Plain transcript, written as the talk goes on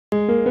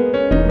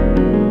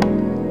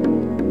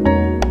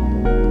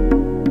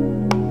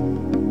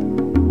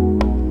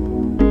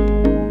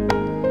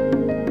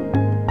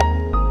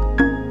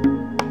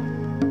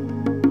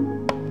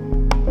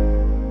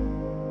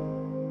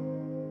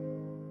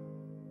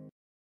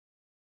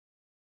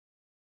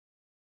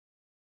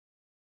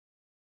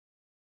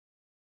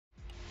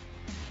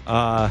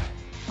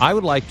I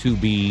would like to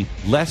be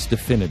less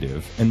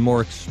definitive and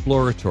more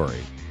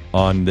exploratory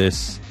on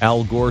this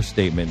Al Gore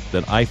statement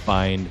that I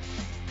find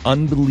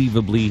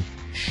unbelievably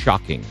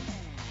shocking.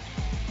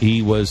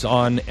 He was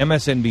on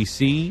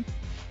MSNBC,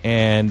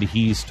 and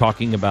he's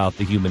talking about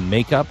the human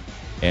makeup.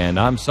 And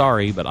I'm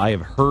sorry, but I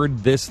have heard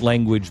this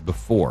language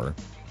before.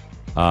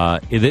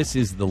 This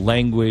is the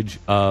language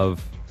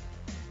of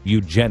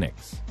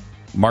eugenics.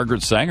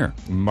 Margaret Sanger.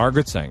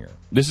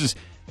 This is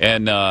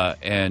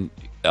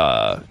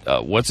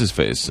what's his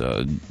face?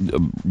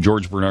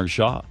 George Bernard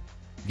Shaw.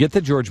 Get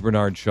the George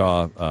Bernard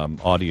Shaw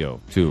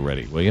audio too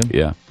ready, will you?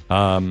 Yeah.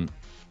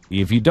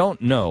 If you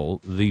don't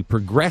know, the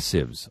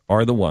progressives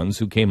are the ones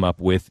who came up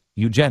with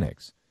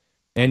eugenics,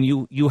 and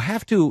you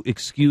have to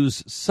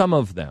excuse some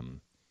of them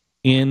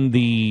in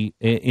the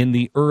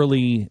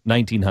early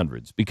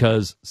 1900s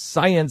because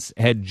science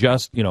had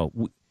just, in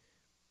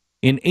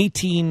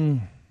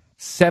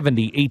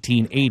 1870,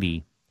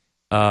 1880,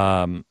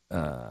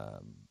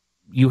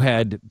 you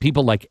had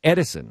people like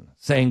Edison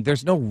saying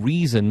there's no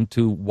reason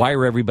to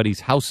wire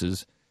everybody's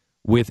houses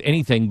with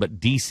anything but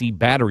DC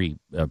battery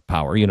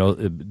power,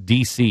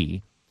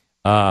 DC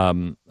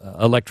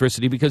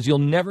electricity, because you'll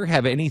never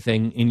have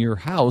anything in your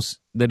house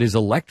that is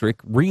electric,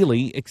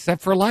 really,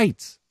 except for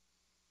lights.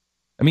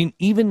 I mean,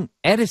 even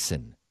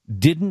Edison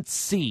didn't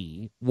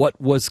see what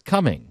was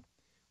coming.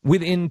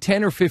 Within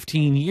 10 or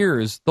 15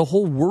 years, the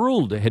whole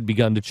world had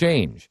begun to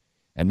change.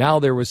 And now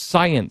there was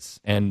science,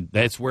 and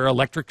that's where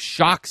electric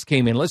shocks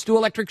came in. Let's do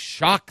electric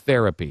shock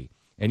therapy.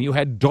 And you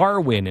had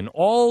Darwin, and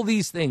all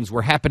these things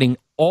were happening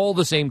all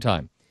the same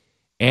time.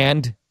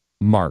 And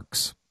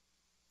Marx.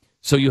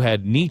 So you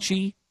had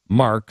Nietzsche,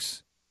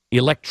 Marx,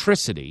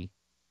 electricity,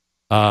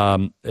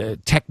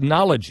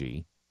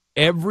 technology.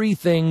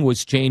 Everything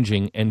was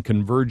changing and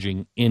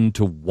converging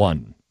into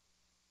one.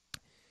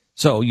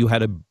 So you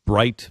had a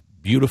bright,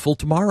 beautiful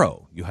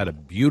tomorrow. You had a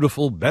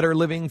beautiful, better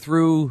living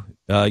through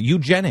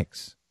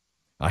eugenics.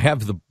 I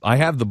have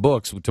the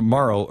books.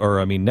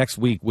 Tomorrow, next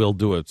week, we'll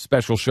do a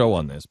special show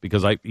on this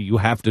because you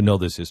have to know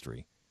this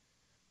history.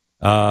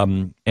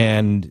 And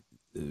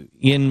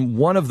in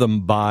one of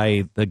them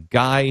by the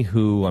guy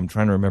who, I'm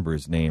trying to remember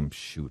his name.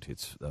 Shoot,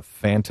 it's The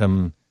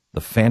Phantom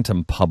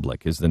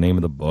Public is the name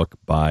of the book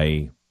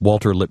by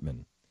Walter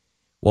Lippmann.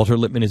 Walter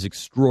Lippmann is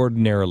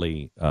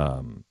extraordinarily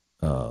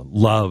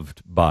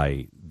loved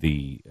by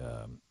the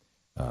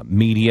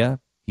media.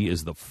 He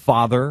is the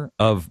father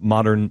of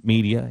modern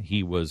media.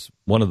 He was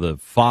one of the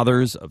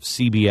fathers of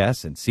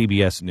CBS and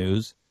CBS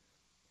News.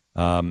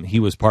 He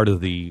was part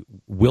of the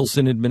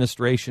Wilson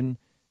administration.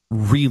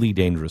 Really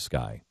dangerous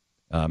guy.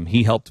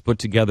 He helped put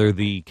together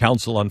the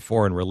Council on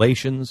Foreign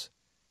Relations.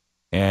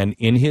 And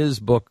in his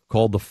book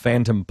called The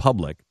Phantom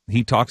Public,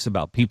 he talks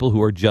about people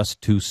who are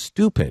just too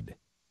stupid.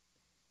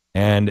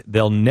 And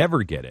they'll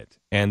never get it.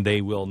 And they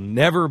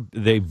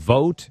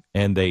vote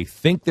and they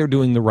think they're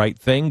doing the right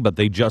thing, but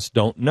they just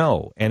don't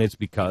know. And it's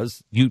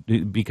because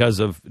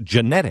of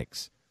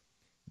genetics.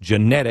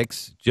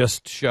 Genetics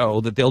just show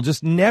that they'll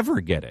just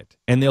never get it.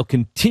 And they'll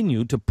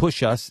continue to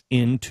push us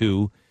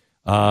into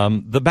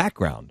the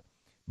background.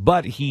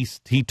 But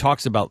he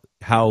talks about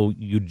how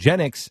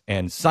eugenics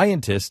and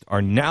scientists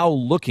are now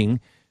looking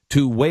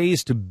to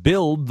ways to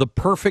build the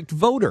perfect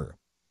voter.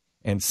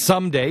 And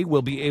someday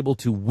we'll be able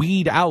to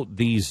weed out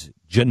these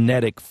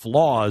genetic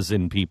flaws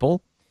in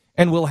people,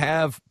 and we'll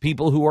have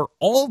people who are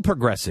all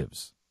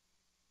progressives.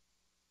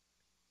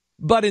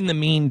 But in the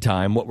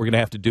meantime, what we're going to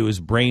have to do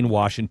is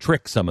brainwash and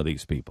trick some of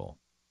these people.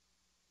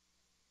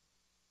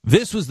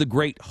 This was the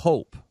great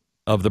hope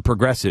of the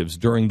progressives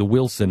during the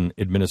Wilson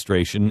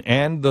administration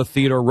and the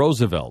Theodore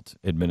Roosevelt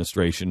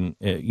administration,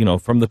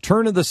 from the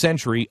turn of the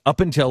century up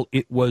until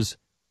it was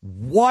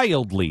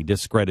wildly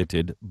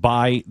discredited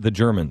by the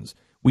Germans.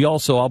 We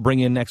also, I'll bring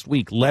in next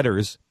week,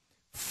 letters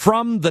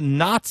from the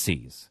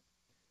Nazis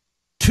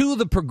to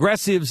the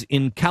progressives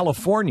in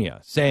California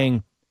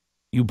saying,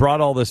 you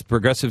brought all this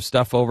progressive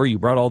stuff over, you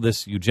brought all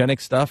this eugenic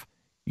stuff,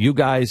 you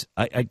guys,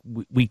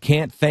 we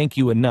can't thank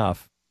you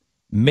enough.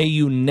 May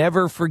you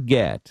never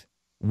forget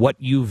what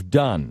you've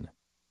done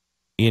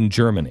in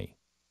Germany,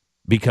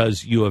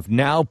 because you have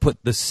now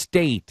put the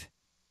state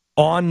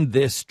on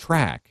this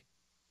track,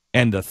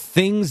 and the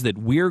things that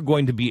we're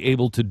going to be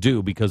able to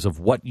do because of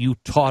what you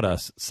taught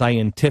us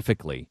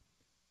scientifically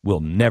will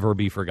never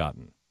be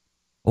forgotten.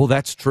 Oh,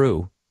 that's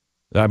true.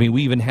 I mean,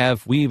 we even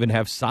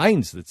have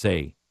signs that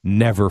say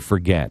never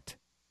forget.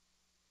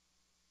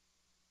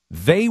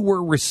 They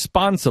were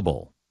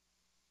responsible.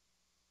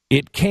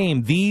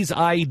 These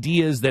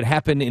ideas that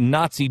happened in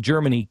Nazi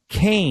Germany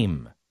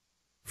came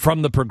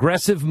from the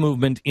progressive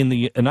movement in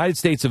the United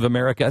States of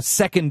America,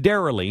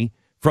 secondarily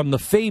from the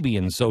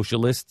Fabian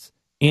socialists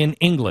in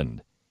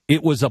England.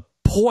 It was a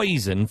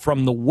poison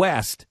from the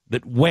West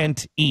that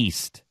went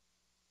east.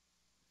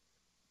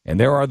 And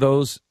there are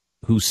those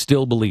who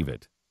still believe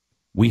it.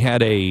 We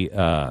had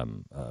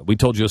we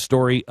told you a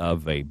story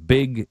of a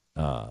big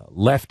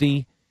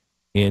lefty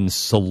in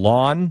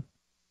Ceylon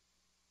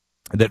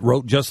that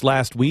wrote just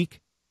last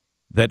week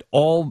that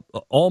all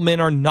men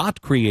are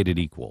not created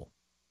equal.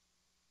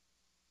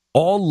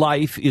 All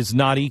life is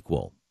not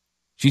equal.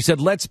 She said,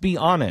 let's be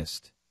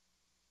honest.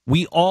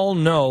 We all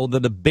know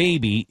that a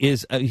baby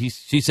is,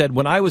 she said,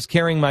 when I was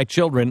carrying my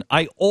children,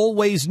 I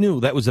always knew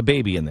that was a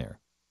baby in there.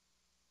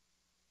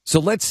 So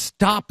let's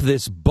stop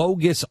this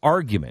bogus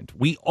argument.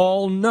 We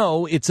all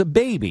know it's a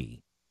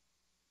baby.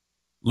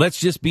 Let's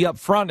just be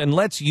upfront and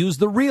let's use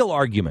the real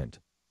argument.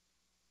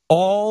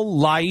 All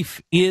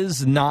life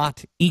is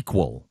not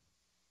equal.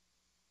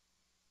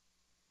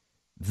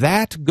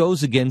 That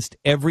goes against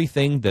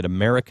everything that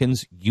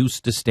Americans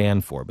used to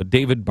stand for. But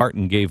David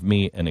Barton gave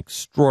me an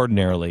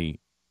extraordinarily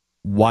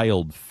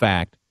wild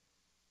fact.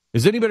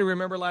 Does anybody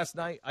remember last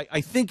night?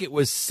 I think it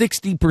was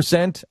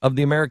 60% of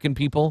the American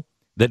people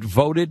that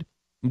voted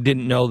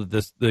didn't know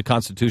that the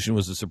Constitution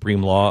was the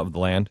supreme law of the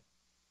land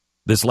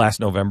this last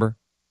November.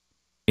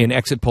 In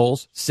exit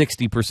polls,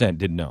 60%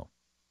 didn't know.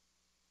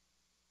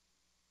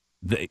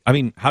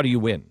 How do you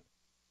win?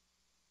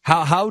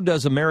 How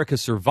does America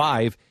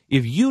survive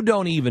if you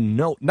don't even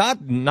know,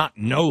 not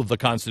know the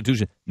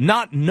Constitution,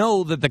 not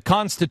know that the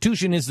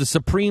Constitution is the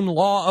supreme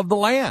law of the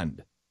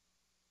land?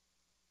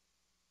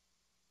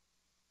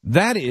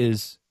 That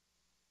is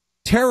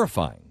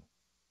terrifying.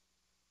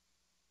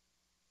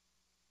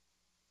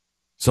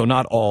 So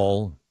not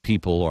all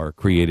people are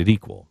created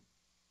equal.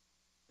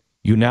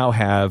 You now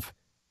have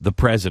the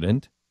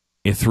president,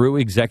 through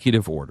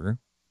executive order,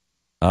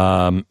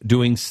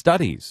 doing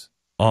studies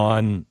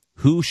on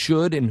who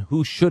should and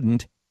who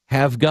shouldn't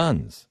have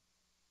guns.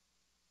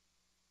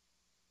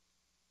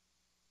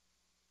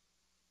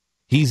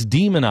 He's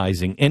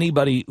demonizing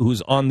anybody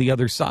who's on the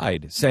other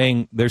side,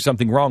 saying there's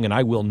something wrong and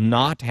I will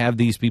not have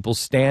these people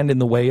stand in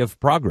the way of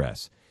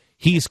progress.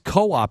 He's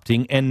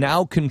co-opting and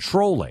now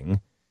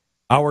controlling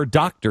our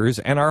doctors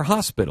and our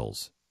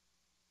hospitals.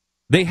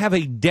 They have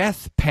a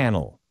death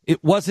panel.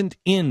 It wasn't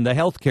in the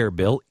health care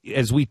bill.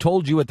 As we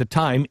told you at the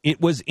time, it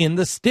was in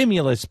the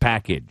stimulus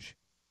package.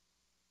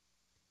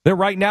 They're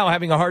right now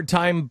having a hard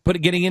time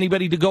getting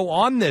anybody to go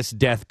on this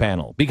death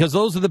panel because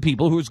those are the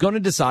people who's going to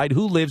decide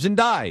who lives and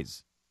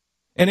dies.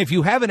 And if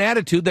you have an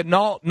attitude that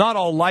not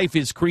all life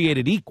is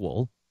created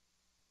equal,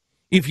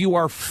 if you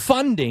are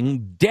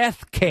funding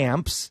death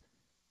camps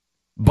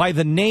by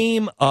the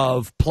name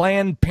of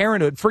Planned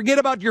Parenthood, forget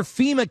about your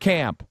FEMA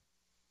camp.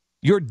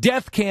 Your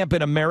death camp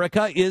in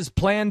America is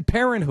Planned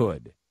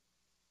Parenthood,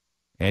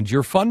 and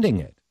you're funding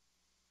it.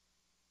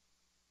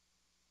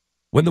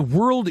 When the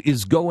world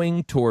is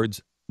going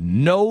towards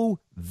no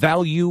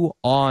value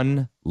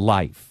on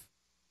life,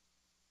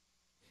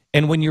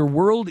 and when your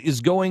world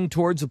is going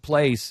towards a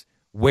place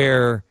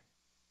where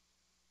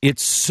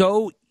it's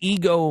so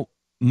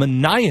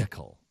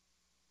egomaniacal,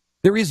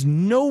 there is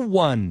no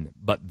one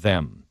but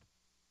them,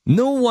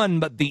 no one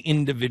but the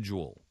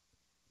individual,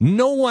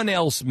 no one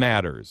else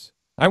matters.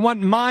 I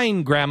want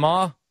mine,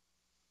 Grandma.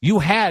 You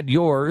had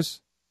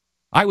yours.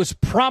 I was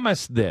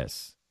promised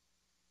this.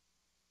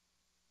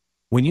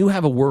 When you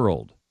have a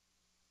world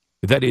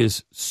that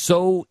is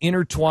so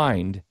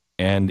intertwined,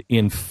 and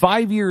in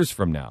 5 years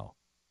from now,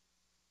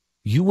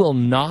 you will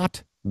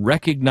not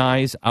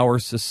recognize our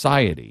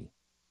society,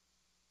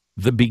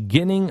 the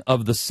beginning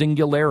of the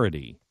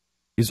singularity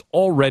is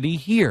already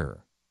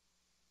here.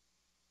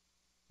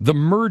 The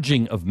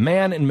merging of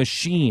man and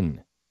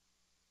machine,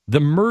 the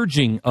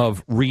merging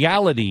of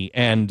reality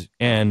and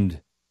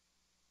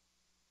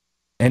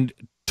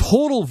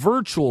total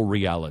virtual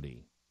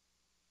reality,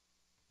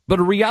 but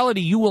a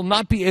reality you will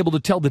not be able to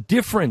tell the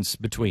difference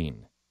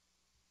between.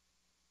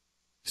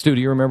 Stu,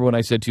 do you remember when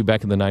I said to you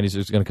back in the 90s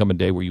there's going to come a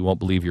day where you won't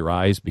believe your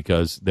eyes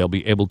because they'll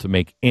be able to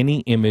make any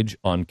image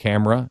on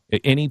camera,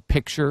 any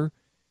picture,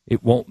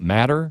 it won't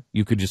matter.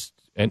 You could just,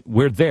 and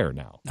we're there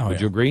now. Would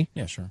you agree?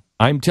 Yeah, sure.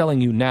 I'm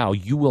telling you now,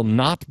 you will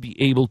not be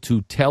able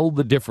to tell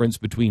the difference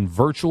between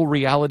virtual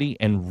reality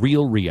and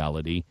real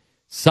reality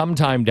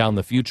sometime down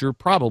the future,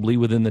 probably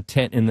in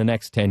the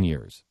next 10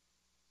 years.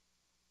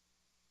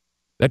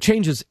 That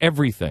changes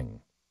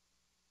everything.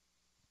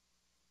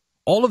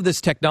 All of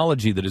this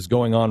technology that is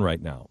going on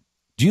right now,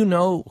 do you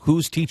know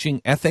who's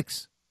teaching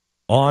ethics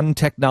on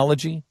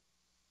technology?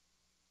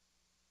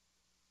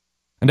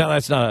 And now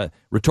that's not a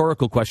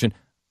rhetorical question.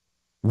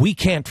 We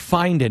can't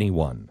find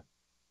anyone.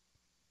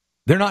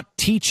 They're not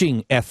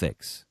teaching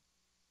ethics.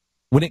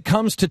 When it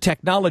comes to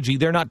technology,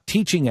 they're not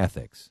teaching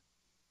ethics.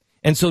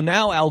 And so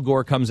now Al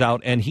Gore comes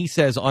out and he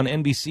says on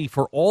NBC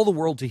for all the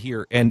world to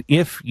hear, and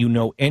if you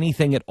know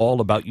anything at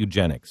all about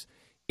eugenics,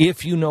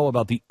 if you know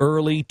about the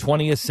early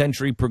 20th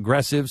century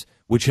progressives,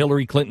 which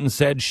Hillary Clinton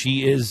said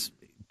she is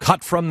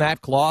cut from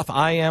that cloth,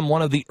 I am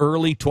one of the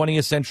early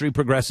 20th century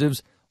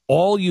progressives,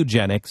 all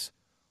eugenics,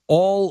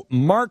 all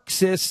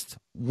Marxist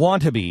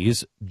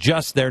wannabes,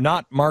 just they're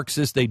not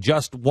Marxist, they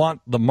just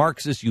want the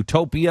Marxist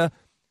utopia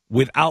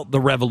without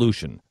the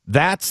revolution.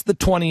 That's the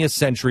 20th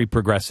century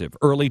progressive,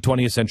 early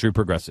 20th century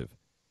progressive.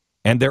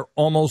 And they're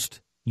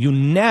almost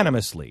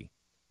unanimously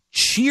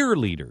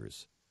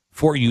cheerleaders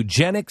for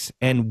eugenics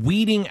and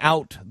weeding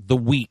out the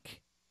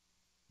weak.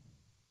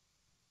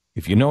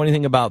 If you know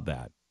anything about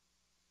that,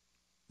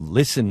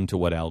 listen to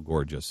what Al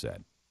Gore just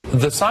said.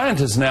 The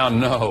scientists now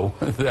know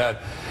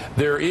that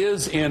there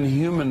is in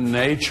human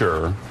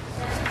nature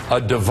a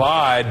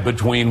divide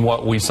between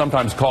what we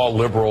sometimes call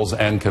liberals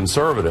and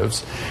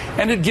conservatives,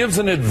 and it gives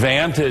an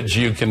advantage,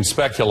 you can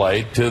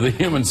speculate, to the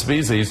human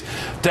species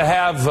to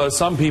have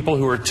some people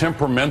who are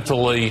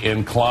temperamentally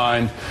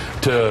inclined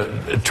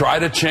to try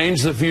to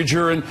change the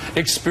future and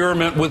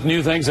experiment with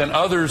new things, and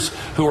others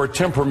who are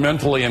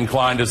temperamentally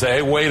inclined to say,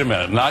 hey, wait a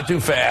minute, not too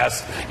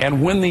fast.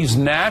 And when these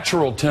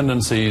natural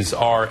tendencies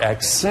are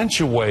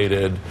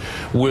accentuated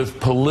with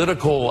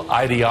political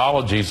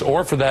ideologies,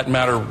 or for that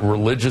matter,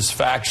 religious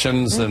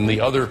factions and the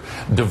other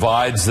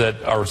divides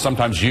that are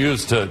sometimes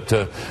used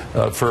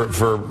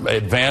for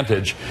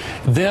advantage,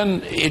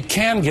 then it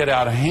can get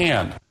out of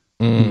hand.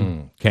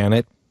 Can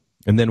it?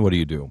 And then what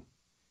do?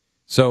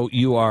 So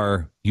you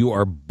are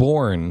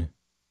born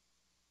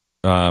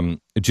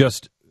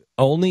just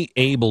only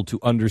able to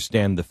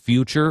understand the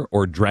future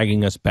or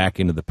dragging us back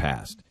into the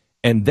past.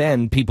 And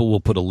then people will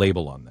put a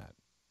label on that.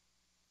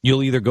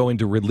 You'll either go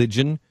into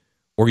religion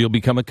or you'll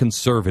become a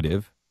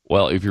conservative.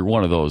 Well, if you're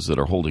one of those that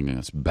are holding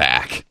us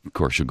back, of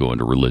course you'll go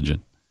into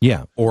religion.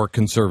 Yeah, or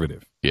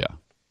conservative. Yeah.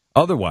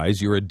 Otherwise,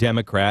 you're a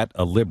Democrat,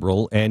 a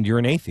liberal, and you're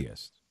an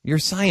atheist. You're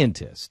a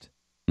scientist.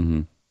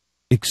 Mm-hmm.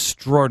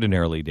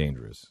 Extraordinarily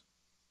dangerous.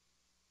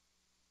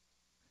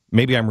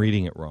 Maybe I'm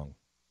reading it wrong.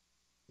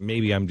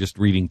 Maybe I'm just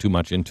reading too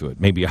much into it.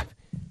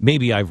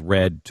 Maybe I've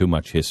read too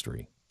much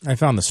history. I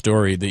found the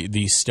story,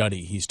 the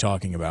study he's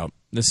talking about.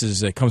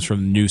 This comes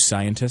from New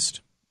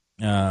Scientist,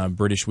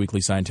 British weekly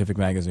scientific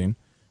magazine.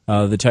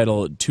 The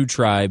title, Two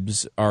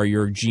Tribes, Are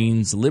Your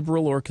Genes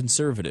Liberal or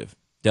Conservative?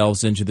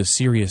 Delves into the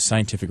serious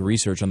scientific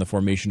research on the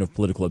formation of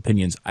political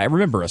opinions. I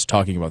remember us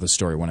talking about this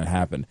story when it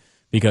happened,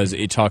 because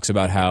it talks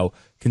about how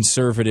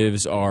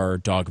conservatives are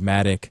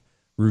dogmatic,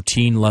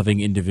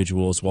 routine-loving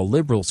individuals, while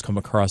liberals come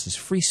across as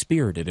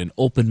free-spirited and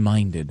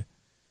open-minded.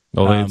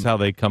 Well, that's how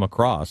they come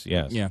across,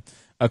 yes. Yeah.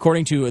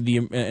 According to the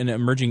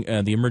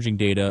emerging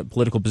data,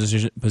 political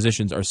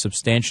positions are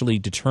substantially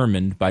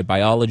determined by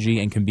biology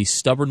and can be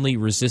stubbornly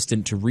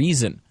resistant to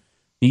reason.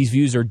 These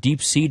views are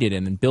deep-seated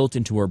and built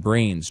into our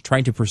brains.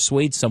 Trying to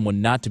persuade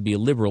someone not to be a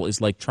liberal is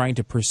like trying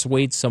to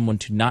persuade someone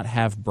to not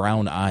have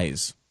brown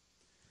eyes.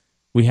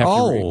 We have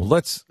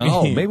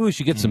maybe we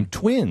should get some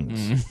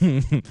twins.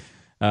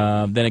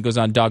 Then it goes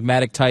on,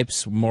 dogmatic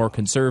types, more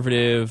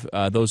conservative.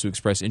 Those who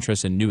express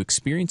interest in new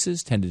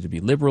experiences tended to be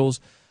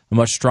liberals. A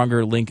much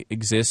stronger link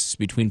exists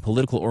between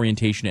political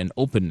orientation and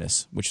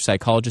openness, which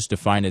psychologists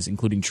define as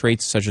including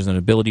traits such as an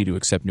ability to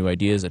accept new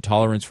ideas, a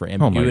tolerance for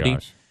ambiguity,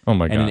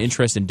 and an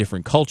interest in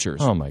different cultures.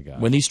 Oh, my gosh.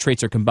 When these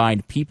traits are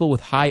combined, people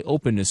with high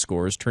openness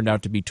scores turned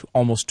out to be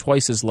almost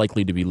twice as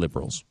likely to be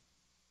liberals.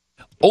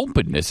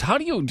 Openness? How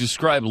do you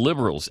describe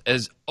liberals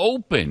as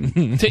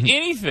open to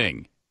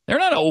anything? They're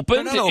not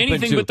open to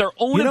anything but their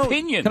own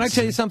opinions. Can I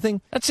tell you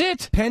something? That's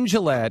it. Penn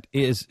Jillette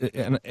is,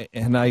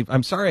 and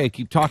I'm sorry I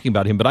keep talking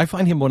about him, but I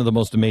find him one of the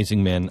most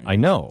amazing men I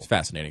know. He's a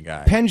fascinating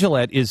guy. Penn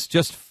Jillette is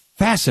just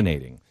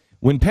fascinating.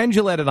 When Penn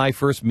Jillette and I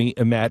first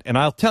met, and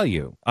I'll tell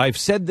you, I've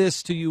said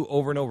this to you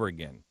over and over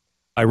again.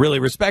 I really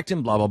respect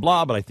him, blah, blah,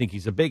 blah, but I think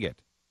he's a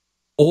bigot.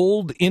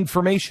 Old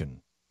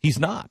information. He's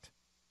not.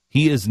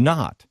 He is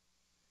not.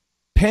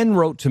 Penn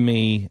wrote to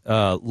me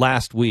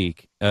last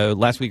week or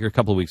a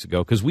couple of weeks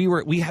ago, because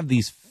we have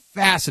these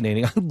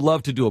fascinating. I'd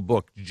love to do a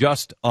book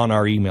just on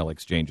our email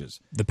exchanges.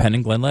 The Penn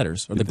and Glenn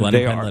letters, or the Glenn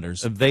and Penn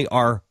letters. They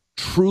are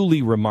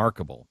truly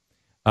remarkable,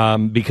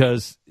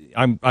 because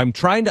I'm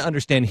trying to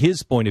understand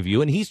his point of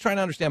view, and he's trying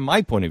to understand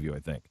my point of view, I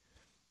think.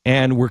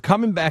 And we're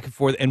coming back and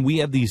forth, and we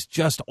have these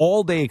just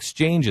all-day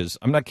exchanges.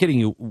 I'm not kidding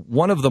you.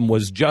 One of them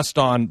was just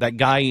on that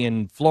guy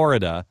in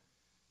Florida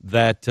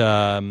that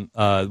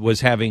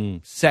was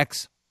having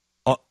sex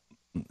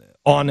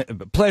on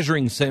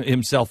pleasuring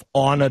himself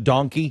on a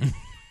donkey,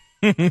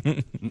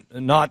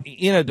 not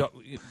in a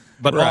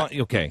but right.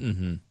 Okay.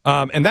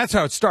 Mm-hmm. And that's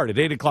how it started.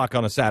 8:00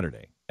 on a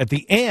Saturday. At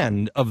the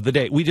end of the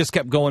day, we just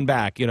kept going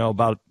back.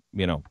 About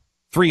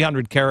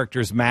 300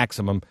 characters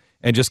maximum,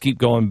 and just keep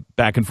going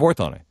back and forth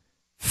on it.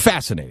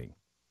 Fascinating.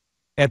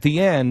 At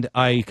the end,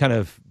 I kind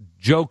of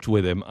joked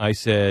with him. I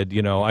said,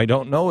 I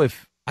don't know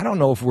if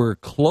we're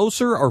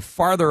closer or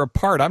farther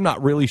apart. I'm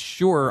not really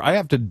sure. I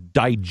have to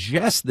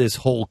digest this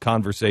whole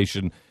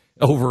conversation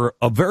over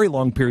a very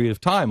long period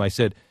of time. I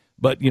said,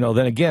 but,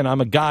 then again,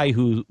 I'm a guy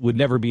who would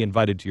never be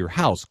invited to your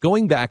house.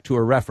 Going back to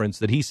a reference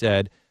that he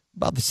said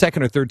about the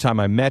second or third time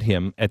I met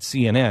him at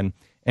CNN,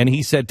 and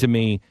he said to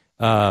me,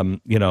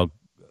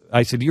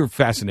 I said, you're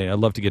fascinating. I'd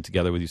love to get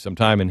together with you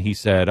sometime. And he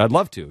said, I'd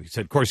love to. He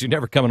said, of course, you're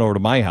never coming over to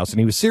my house. And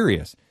he was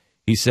serious.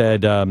 He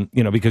said,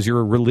 because you're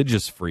a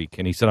religious freak.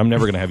 And he said, I'm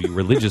never going to have you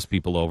religious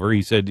people over.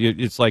 He said,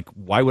 it's like,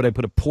 why would I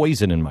put a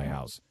poison in my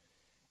house?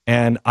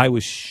 And I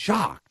was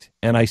shocked.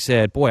 And I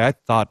said, boy, I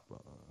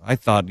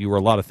thought you were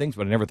a lot of things,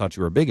 but I never thought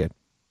you were a bigot.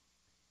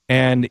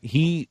 And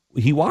he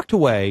walked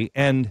away,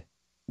 and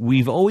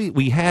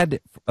we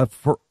had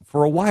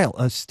for a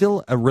while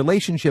still a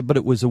relationship, but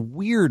it was a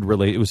weird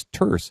relationship. It was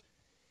terse.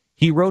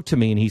 He wrote to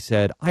me, and he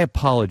said, I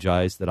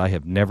apologize that I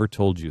have never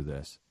told you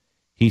this.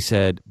 He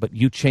said, but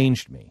you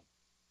changed me.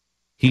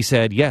 He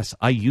said, yes,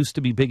 I used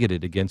to be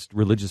bigoted against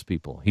religious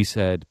people. He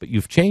said, but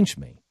you've changed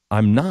me.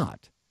 I'm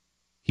not.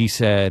 He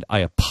said, I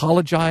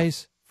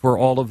apologize for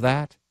all of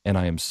that, and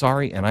I am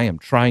sorry, and I am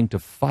trying to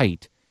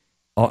fight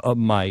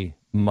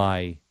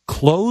my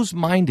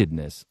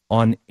close-mindedness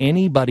on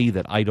anybody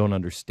that I don't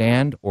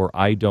understand or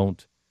I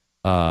don't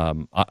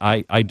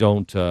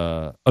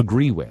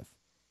agree with.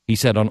 He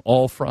said, on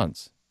all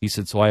fronts. He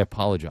said, so I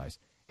apologize.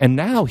 And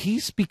now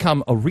he's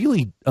become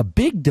a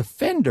big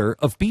defender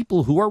of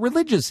people who are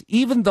religious,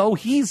 even though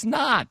he's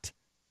not,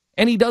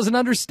 and he doesn't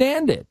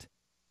understand it.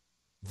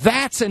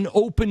 That's an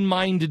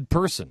open-minded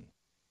person.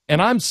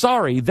 And I'm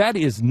sorry, that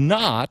is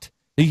not,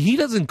 he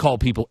doesn't call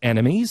people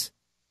enemies.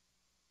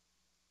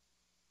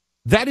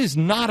 That is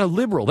not a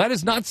liberal. That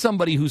is not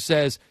somebody who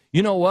says,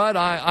 you know what,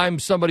 I'm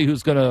somebody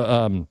who's going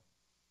to,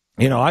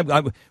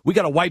 we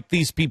got to wipe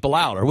these people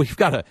out, or we've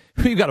got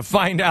to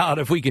find out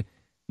if we can.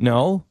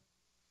 No.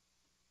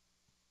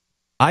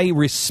 I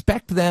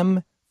respect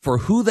them for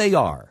who they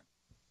are.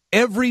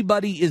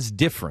 Everybody is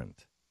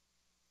different.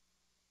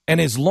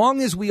 And as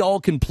long as we all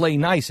can play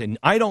nice, and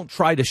I don't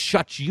try to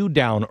shut you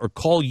down or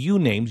call you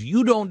names,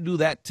 you don't do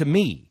that to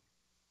me.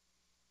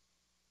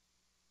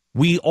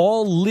 We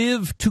all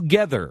live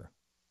together.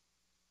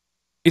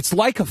 It's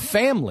like a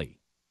family.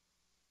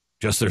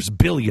 Just there's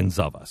billions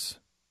of us.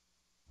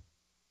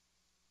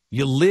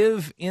 You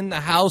live in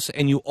the house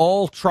and you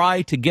all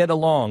try to get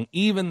along,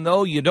 even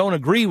though you don't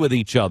agree with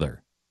each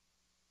other.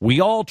 We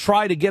all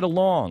try to get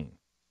along.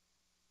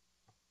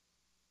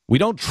 We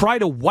don't try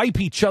to wipe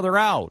each other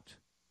out.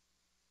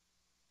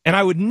 And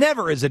I would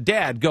never, as a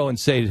dad, go and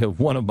say to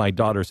one of my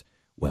daughters,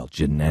 well,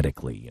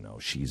 genetically,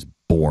 she's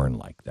born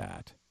like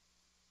that.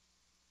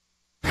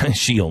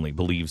 She only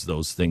believes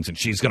those things, and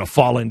she's going to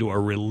fall into a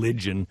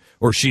religion,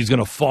 or she's going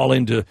to fall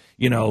into,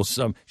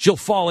 she'll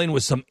fall in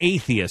with some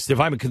atheist.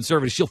 If I'm a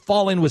conservative, she'll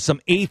fall in with some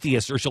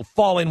atheist, or she'll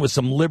fall in with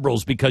some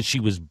liberals because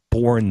she was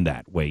born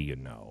that way,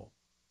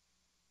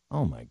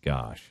 Oh, my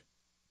gosh.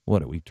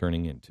 What are we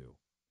turning into?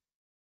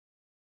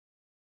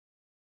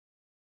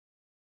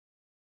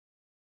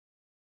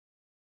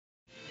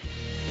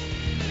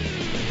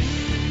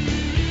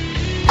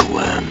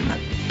 Glenn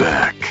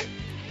Beck.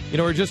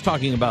 We're just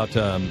talking about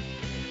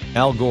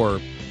Al Gore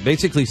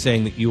basically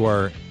saying that you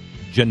are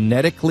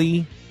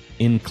genetically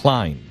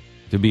inclined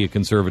to be a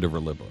conservative or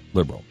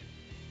liberal.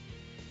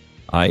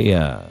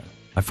 I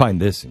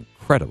find this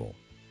incredible.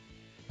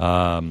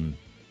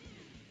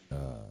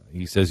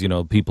 He says,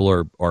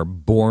 people are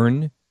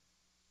born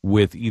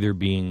with either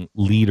being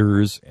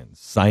leaders and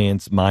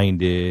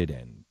science-minded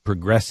and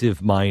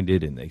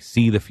progressive-minded, and they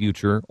see the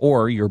future,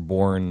 or you're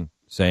born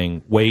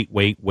saying, wait,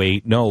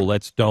 no,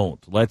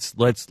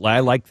 I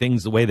like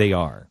things the way they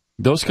are.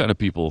 Those kind of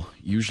people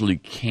usually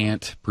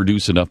can't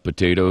produce enough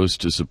potatoes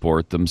to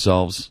support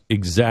themselves.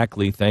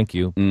 Exactly, thank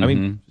you. Mm-hmm. I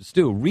mean,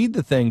 Stu, read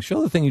the thing,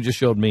 show the thing you just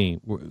showed me.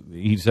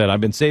 He said,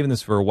 I've been saving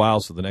this for a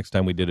while, so the next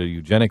time we did a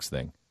eugenics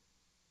thing.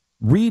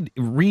 Read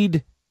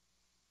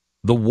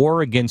The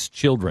War Against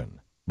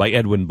Children by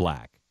Edwin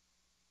Black.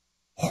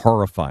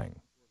 Horrifying.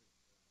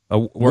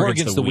 War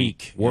Against the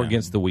Weak. War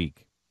Against the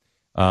Weak.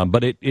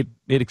 But it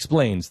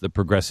explains the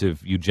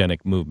progressive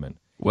eugenic movement.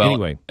 Well,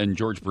 anyway. And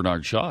George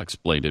Bernard Shaw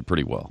explained it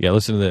pretty well. Yeah,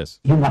 listen to this.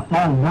 You must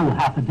all know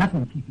half a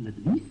dozen people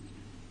at least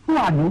who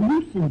are no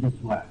use in this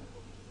world.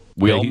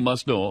 We all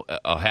must know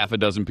a half a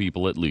dozen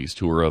people at least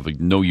who are of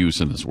no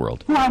use in this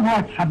world. Who are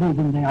more trouble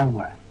than they are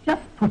worth.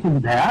 Just put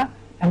them there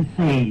and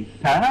say,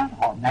 sir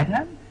or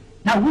madam,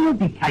 now we'll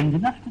be kind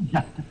enough to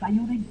justify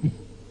your existence.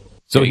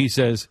 So he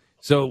says,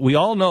 so we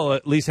all know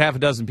at least half a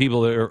dozen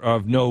people that are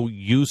of no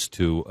use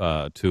to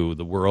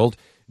the world.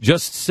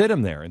 Just sit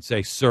them there and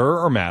say, sir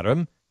or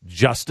madam,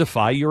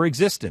 justify your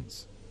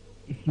existence.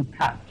 If you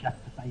can't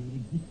justify your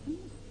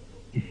existence,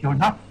 if you're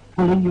not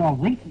pulling your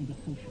weight in the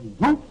social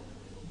group,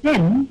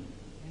 then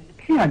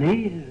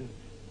clearly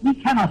we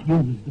cannot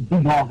use the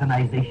big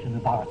organization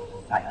of our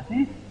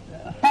society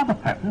for the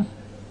purpose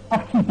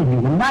of keeping you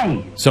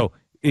alive. So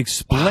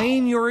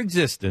explain your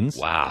existence.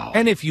 Wow.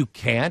 And if you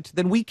can't,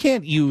 then we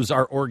can't use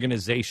our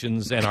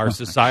organizations and our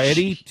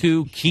society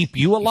to keep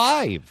you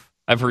alive.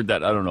 I've heard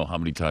that I don't know how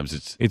many times.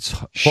 It's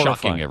horrifying.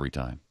 Shocking every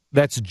time.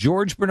 That's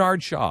George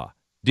Bernard Shaw.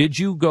 Did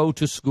you go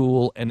to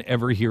school and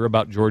ever hear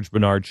about George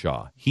Bernard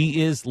Shaw?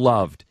 He is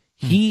loved.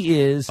 He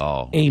is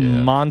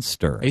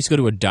monster. I used to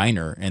go to a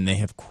diner, and they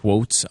have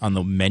quotes on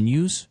the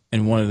menus,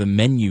 and one of the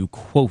menu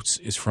quotes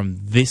is from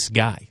this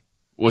guy.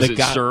 Was it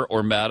sir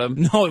or madam?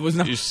 No, it was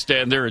not. You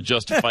stand there and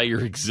justify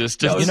your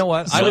existence. You know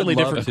what? Slightly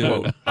different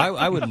quote.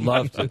 I would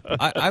love to.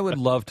 I would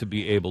love to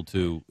be able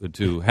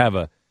to have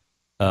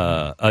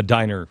a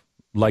diner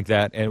like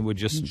that, and would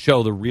just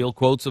show the real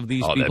quotes of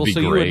these people, so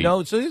great. You would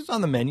know. So it's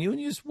on the menu,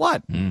 and you just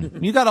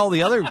you got all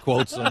the other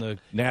quotes on the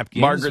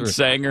napkins. Margaret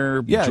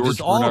Sanger, George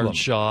Bernard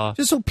Shaw,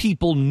 just so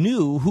people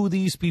knew who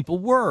these people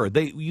were.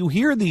 You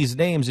hear these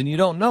names and you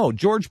don't know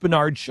George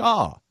Bernard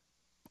Shaw,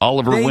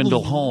 Oliver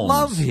Wendell Holmes.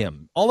 Love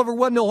him, Oliver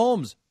Wendell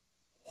Holmes,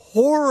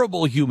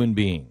 horrible human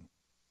being.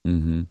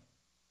 Mm-hmm.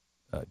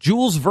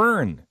 Jules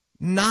Verne,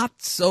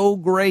 Not so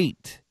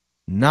great.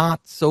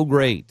 Not so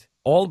great.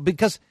 All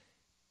because,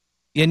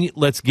 and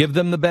let's give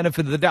them the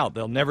benefit of the doubt.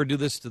 They'll never do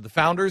this to the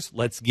founders.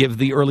 Let's give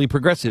the early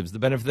progressives the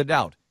benefit of the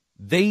doubt.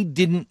 They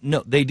didn't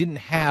know. They didn't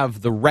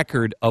have the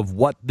record of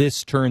what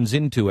this turns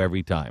into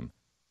every time.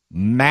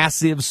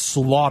 Massive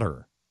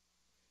slaughter.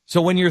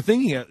 So when you're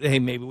thinking, hey,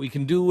 maybe we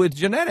can do it with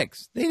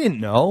genetics, they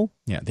didn't know.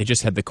 Yeah, they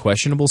just had the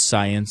questionable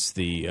science,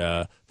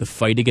 the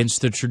fight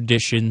against the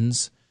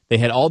traditions. They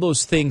had all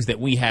those things that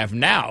we have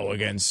now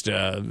against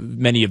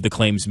many of the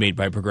claims made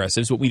by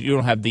progressives, but we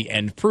don't have the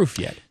end proof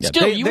yet. Yeah,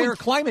 still, they're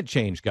climate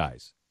change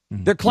guys.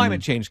 They're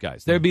climate change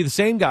guys. They'd be the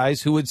same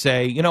guys who would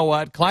say, you know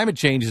what, climate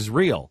change is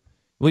real.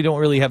 We don't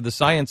really have the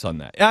science on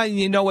that.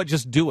 You know what,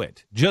 just do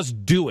it.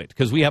 Just do it,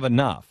 because we have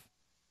enough.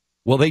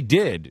 Well, they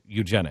did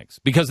eugenics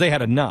because they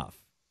had enough.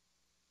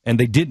 And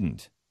they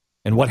didn't.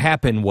 And what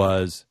happened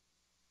was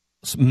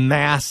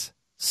mass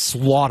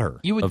slaughter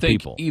you would of think,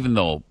 people.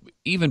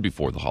 Even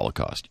before the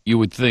Holocaust, you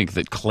would think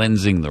that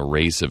cleansing the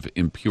race of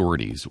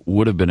impurities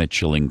would have been a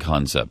chilling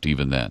concept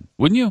even then,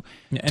 wouldn't you?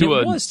 And to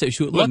it a, was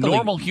to a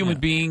normal human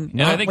being,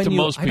 and I think to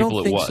most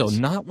people it was. So.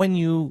 Not when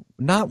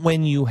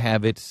you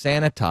have it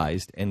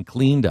sanitized and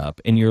cleaned up,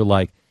 and you're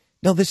like,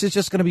 no, this is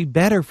just going to be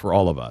better for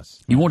all of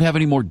us. You won't have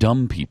any more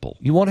dumb people.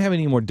 You won't have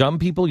any more dumb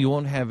people. You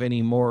won't have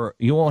any more.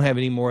 You won't have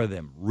any more of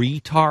them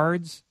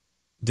retards.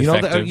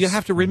 You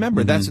have to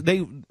remember that's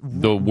the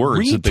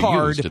words that they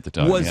used at the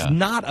time was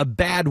not a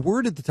bad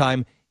word at the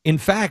time. In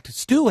fact,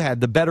 Stu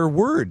had the better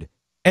word,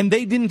 and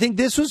they didn't think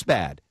this was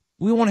bad.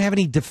 We won't have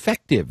any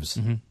defectives.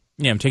 Mm-hmm.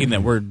 Yeah, I'm taking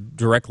that word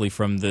directly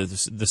from the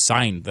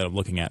sign that I'm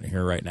looking at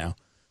here right now,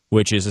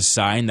 which is a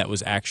sign that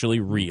was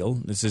actually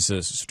real. This is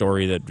a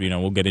story that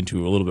we'll get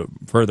into a little bit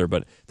further,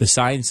 but the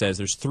sign says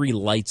there's 3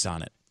 lights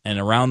on it, and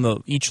around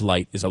each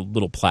light is a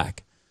little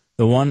plaque.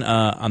 The one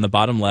on the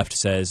bottom left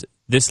says,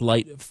 this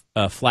light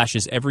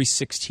flashes every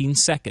 16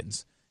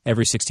 seconds.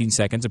 Every 16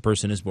 seconds, a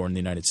person is born in the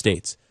United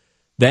States.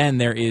 Then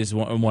there is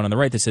one on the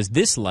right that says,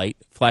 this light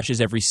flashes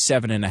every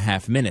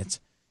 7.5 minutes.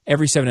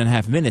 Every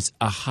 7.5 minutes,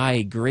 a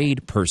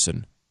high-grade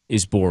person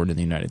is born in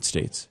the United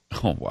States.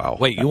 Oh, wow.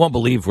 Wait, you won't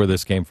believe where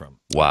this came from.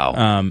 Wow.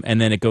 And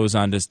then it goes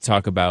on to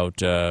talk about,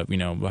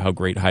 how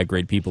great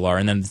high-grade people are.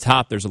 And then at the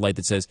top, there's a light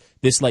that says,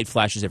 this light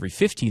flashes every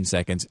 15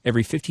 seconds.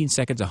 Every 15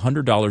 seconds,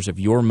 $100 of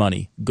your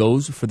money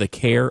goes for the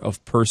care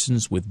of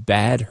persons with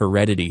bad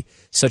heredity,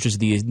 such as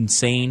the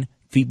insane,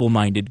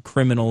 feeble-minded,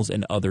 criminals,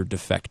 and other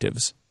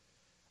defectives.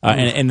 And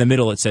in the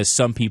middle, it says,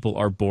 some people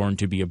are born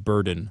to be a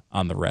burden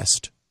on the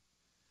rest.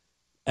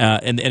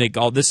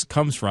 All this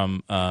comes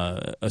from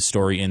a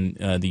story in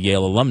the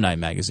Yale Alumni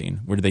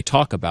magazine, where they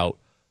talk about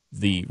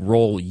the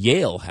role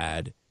Yale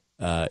had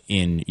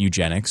in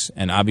eugenics,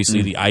 and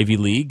obviously the Ivy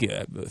League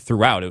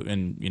throughout it.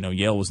 And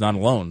Yale was not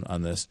alone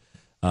on this.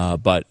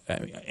 But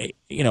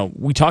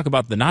we talk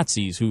about the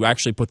Nazis who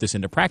actually put this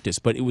into practice,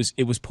 but it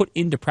was put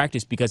into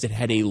practice because it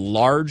had a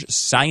large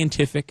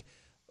scientific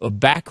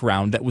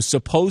background that was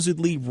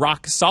supposedly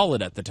rock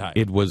solid at the time.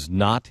 It was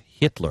not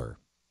Hitler.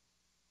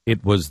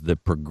 It was the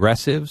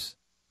progressives,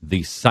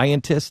 the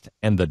scientists,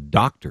 and the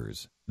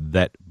doctors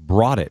that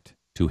brought it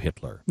to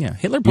Hitler. Yeah,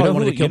 Hitler probably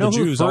wanted to kill the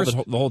Jews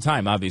the whole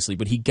time, obviously,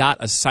 but he got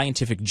a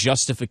scientific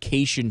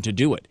justification to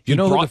do it. He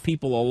brought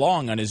people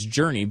along on his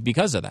journey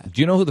because of that.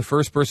 Do you know who the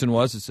first person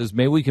was that says,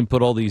 maybe we can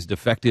put all these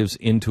defectives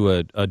into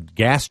a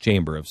gas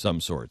chamber of some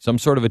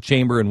sort of a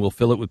chamber, and we'll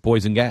fill it with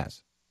poison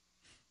gas?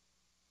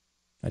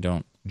 I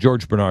don't.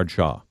 George Bernard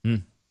Shaw.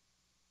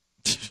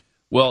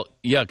 Well,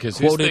 yeah, because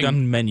quoted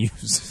on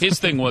menus. His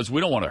thing was, we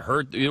don't want to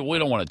hurt, we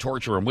don't want to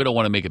torture him, we don't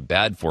want to make it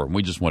bad for him,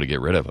 we just want to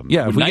get rid of him.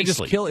 Yeah, if we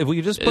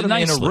could just put them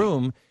in a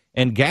room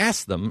and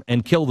gas them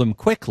and kill them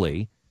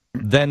quickly,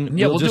 then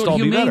we'll just all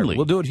be better.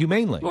 We'll do it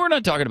humanely. We're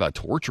not talking about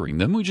torturing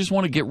them, we just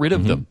want to get rid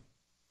of them.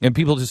 And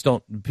people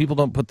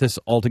don't put this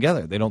all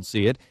together. They don't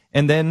see it,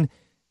 and then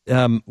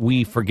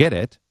we forget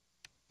it,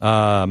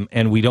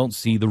 and we don't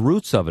see the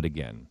roots of it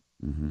again.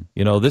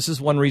 This is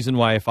one reason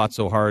why I fought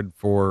so hard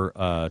for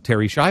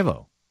Terry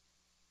Schiavo.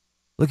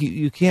 Look,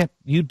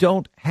 you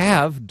don't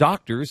have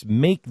doctors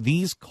make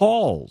these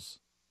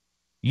calls.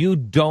 You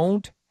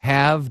don't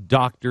have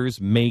doctors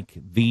make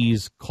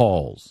these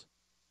calls.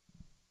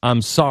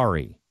 I'm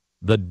sorry.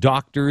 The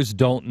doctors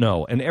don't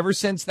know. And ever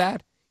since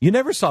that, you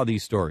never saw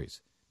these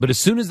stories. But as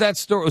soon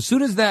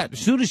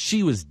as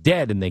she was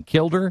dead and they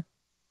killed her,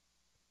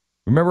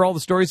 remember all the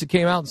stories that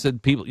came out and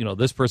said people,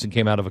 this person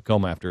came out of a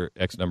coma after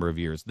X number of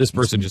years. This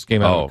person just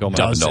came out of a coma.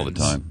 Dozens all the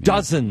time.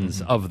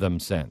 Dozens of them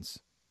since.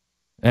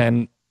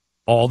 And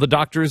all the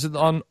doctors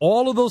on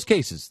all of those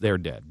cases, they're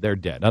dead. They're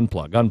dead.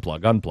 Unplug.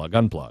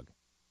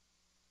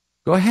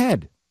 Go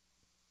ahead.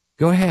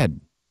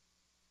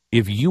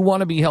 If you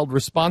want to be held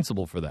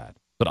responsible for that.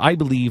 But I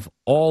believe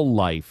all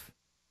life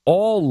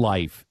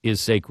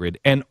is sacred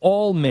and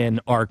all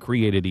men are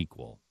created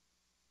equal.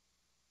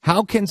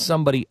 How can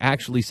somebody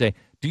actually say,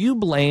 do you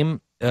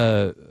blame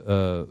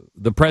the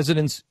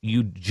president's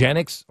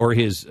eugenics or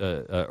his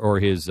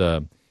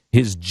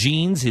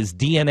genes, his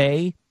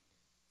DNA,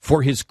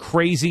 for his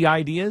crazy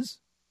ideas?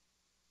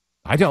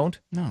 I don't.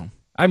 No.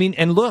 I mean,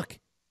 and look,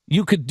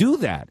 you could do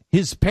that.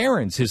 His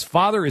parents, his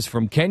father is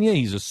from Kenya.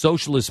 He's a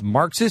socialist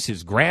Marxist.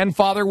 His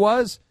grandfather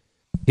was.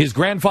 His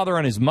grandfather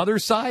on his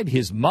mother's side,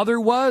 his mother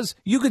was.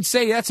 You could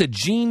say that's a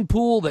gene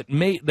pool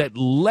that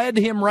led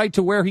him right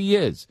to where he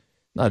is.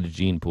 Not a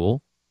gene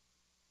pool.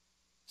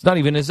 It's not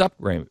even his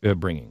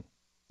upbringing.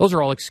 Those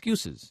are all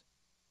excuses.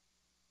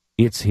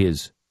 It's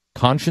his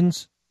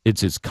conscience. It's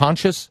his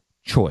conscious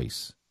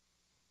choice.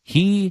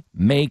 He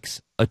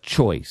makes a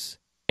choice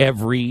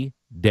every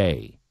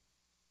day.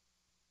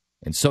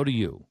 And so do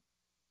you.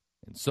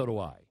 And so do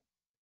I.